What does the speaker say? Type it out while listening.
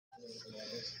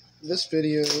This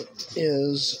video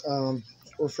is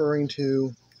referring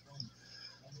to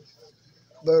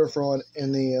voter fraud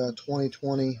in the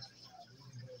 2020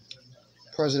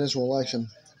 presidential election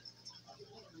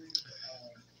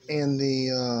and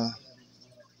the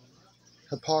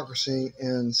hypocrisy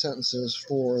in sentences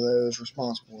for those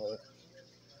responsible with it.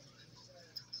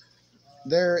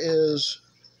 There is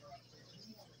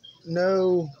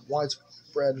no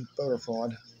widespread voter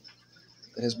fraud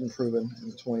that has been proven in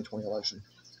the 2020 election.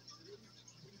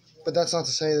 But that's not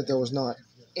to say that there was not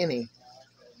any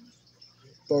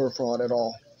voter fraud at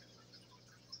all.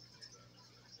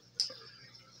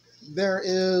 There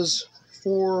is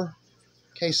 4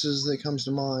 cases that comes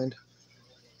to mind.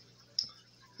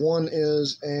 One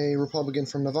is a Republican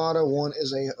from Nevada. One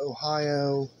is a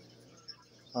Ohio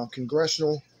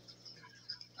congressional.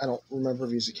 I don't remember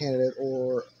if he's a candidate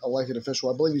or elected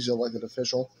official. I believe he's an elected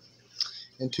official.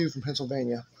 And 2 from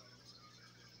Pennsylvania.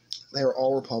 They are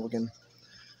all Republican.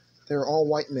 They are all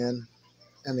white men,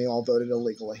 and they all voted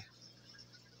illegally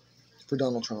for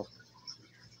Donald Trump.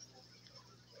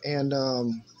 And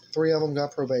 3 of them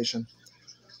got probation.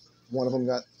 1 of them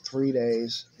got 3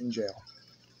 days in jail.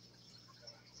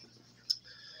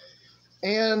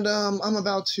 And I'm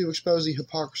about to expose the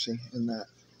hypocrisy in that.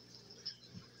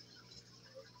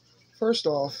 First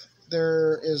off,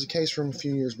 there is a case from a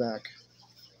few years back.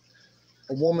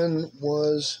 A woman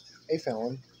was a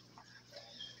felon,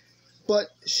 but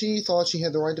she thought she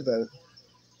had the right to vote,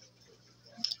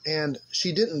 and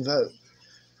she didn't vote.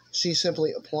 She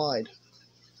simply applied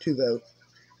to vote.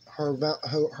 Her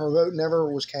vote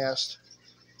never was cast,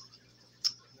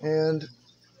 and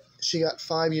she got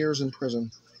 5 years in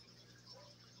prison.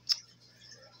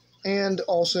 And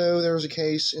also, there was a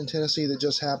case in Tennessee that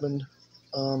just happened.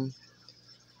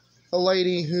 A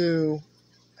lady who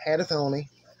had a felony,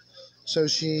 so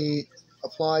she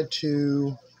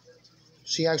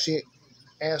actually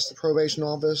asked the probation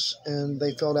office, and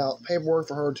they filled out paperwork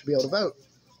for her to be able to vote.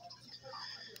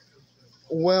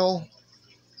 Well,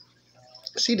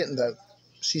 she didn't vote.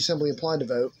 She simply applied to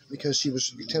vote because she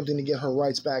was attempting to get her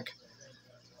rights back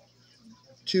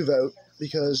to vote,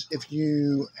 because if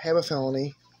you have a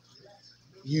felony,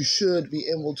 you should be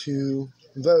able to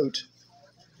vote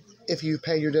if you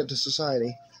pay your debt to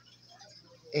society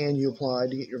and you applied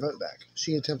to get your vote back.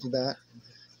 She attempted that.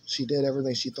 She did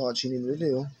everything she thought she needed to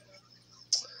do.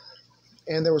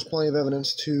 And there was plenty of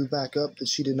evidence to back up that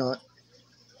she did not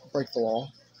break the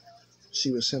law.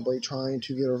 She was simply trying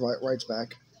to get her rights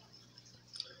back.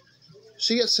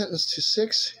 She got sentenced to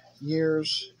 6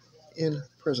 years in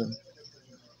prison.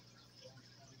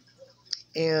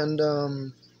 And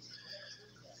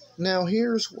now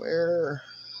here's where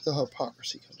the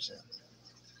hypocrisy comes in.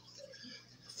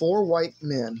 4 white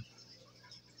men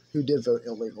who did vote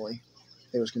illegally,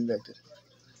 they was convicted.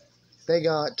 They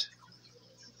got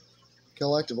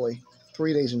collectively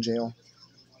 3 days in jail.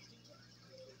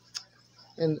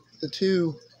 And the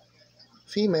 2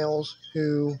 females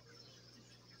who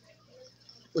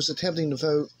was attempting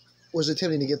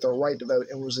to get their right to vote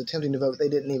and was attempting to vote, they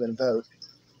didn't even vote,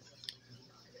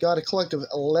 got a collective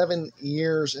 11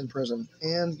 years in prison.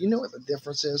 And you know what the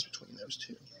difference is between those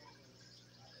 2?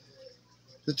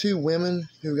 The 2 women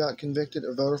who got convicted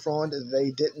of voter fraud, they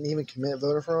didn't even commit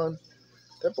voter fraud.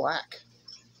 They're black.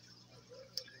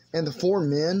 And the 4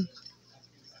 men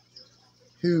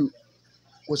who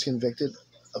was convicted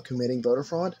of committing voter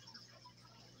fraud,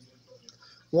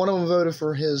 one of them voted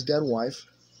for his dead wife.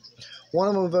 One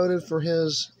of them voted for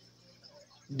his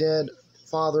dead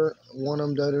father. One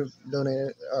of them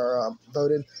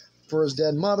voted for his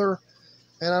dead mother.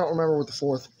 And I don't remember what the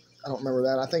 4th, I don't remember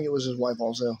that. I think it was his wife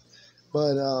also.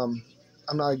 But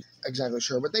I'm not exactly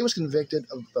sure. But they was convicted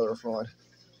of voter fraud.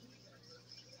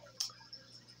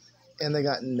 And they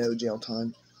got no jail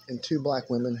time. And 2 black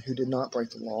women who did not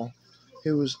break the law,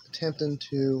 who was attempting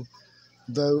to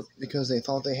vote because they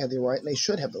thought they had the right, and they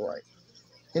should have the right.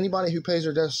 Anybody who pays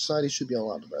their debt to society should be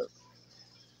allowed to vote.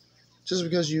 Just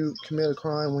because you commit a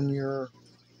crime when you're,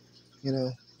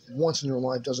 once in your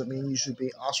life doesn't mean you should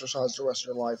be ostracized the rest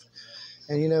of your life.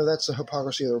 And, that's the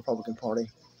hypocrisy of the Republican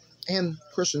Party. And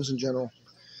Christians in general.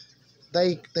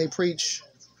 They preach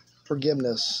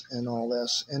forgiveness and all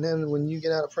this. And then when you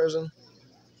get out of prison,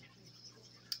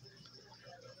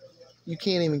 you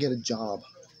can't even get a job.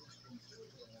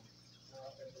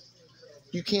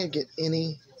 You can't get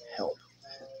any help.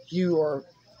 You are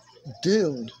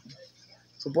doomed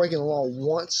for breaking the law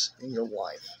once in your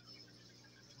life.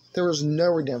 There is no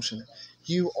redemption.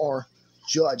 You are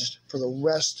judged for the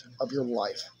rest of your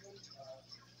life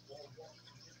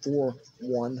for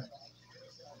one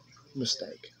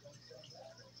mistake.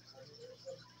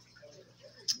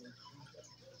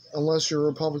 unless you're a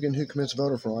Republican who commits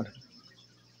voter fraud.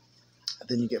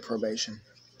 Then you get probation.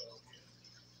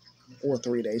 Or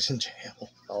 3 days in jail.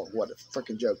 Oh, what a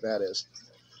freaking joke that is.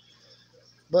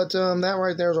 But that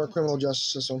right there is our criminal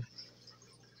justice system.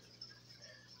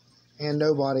 And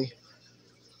nobody's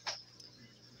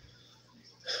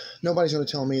going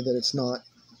to tell me that it's not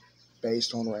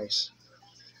based on race.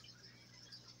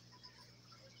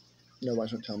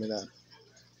 Nobody's going to tell me that.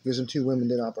 Because them 2 women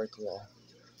did not break the law.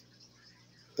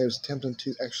 They was attempting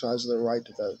to exercise their right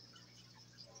to vote.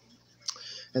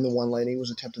 And the one lady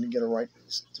was attempting to get her right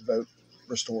to vote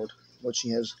restored, which she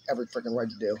has every freaking right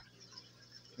to do.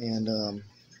 And,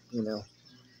 you know,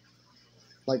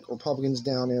 like Republicans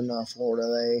down in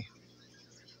Florida,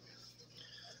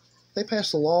 they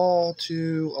passed a law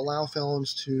to allow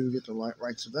felons to get the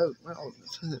rights to vote. Well,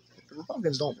 the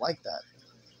Republicans don't like that.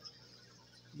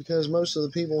 Because most of the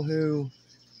people who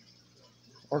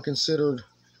are considered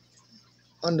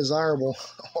undesirable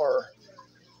are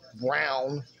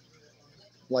brown,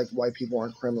 like white people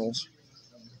aren't criminals.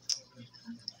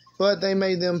 But they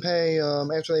made them pay,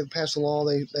 after they passed the law,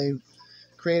 they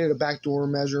created a backdoor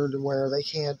measure to where they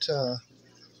can't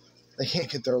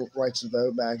get their rights to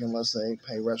vote back unless they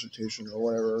pay restitution or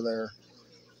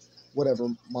whatever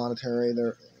monetary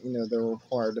they're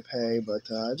required to pay. But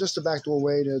just a backdoor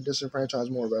way to disenfranchise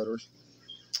more voters.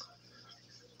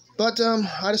 But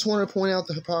I just wanted to point out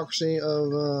the hypocrisy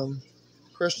of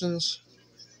Christians,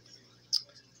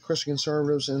 Christian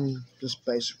conservatives, and just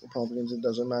basic Republicans. It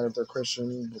doesn't matter if they're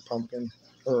Christian, Republican,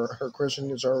 or Christian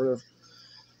conservative.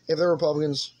 If they're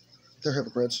Republicans, they're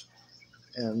hypocrites.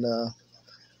 And,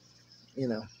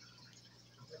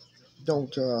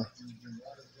 don't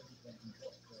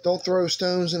throw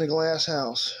stones in a glass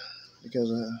house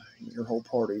because your whole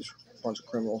party's a bunch of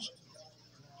criminals,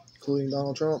 including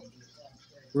Donald Trump,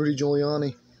 Rudy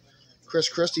Giuliani, Chris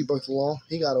Christie broke the law.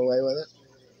 He got away with it.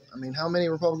 I mean, how many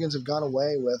Republicans have got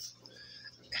away with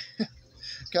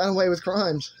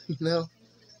crimes?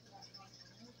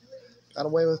 Got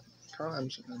away with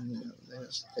crimes, and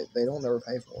they don't ever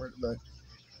pay for it. But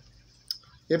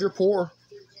if you're poor,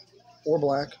 or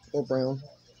black, or brown,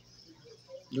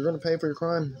 you're going to pay for your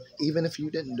crime, even if you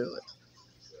didn't do it.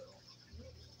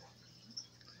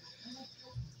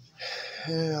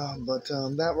 Yeah, but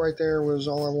that right there was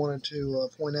all I wanted to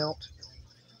point out,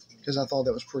 because I thought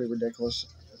that was pretty ridiculous.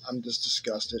 I'm just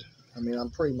disgusted. I mean, I'm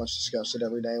pretty much disgusted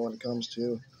every day when it comes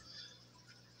to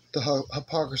the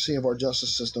hypocrisy of our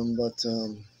justice system, but,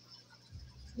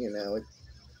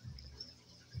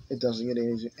 it doesn't get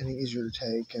any easier to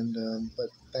take. And but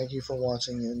thank you for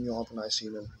watching, and you all have a nice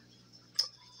evening.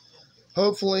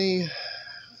 Hopefully,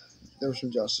 there's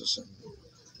some justice,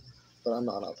 but I'm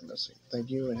not optimistic.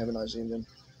 Thank you, and have a nice evening.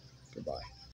 Goodbye.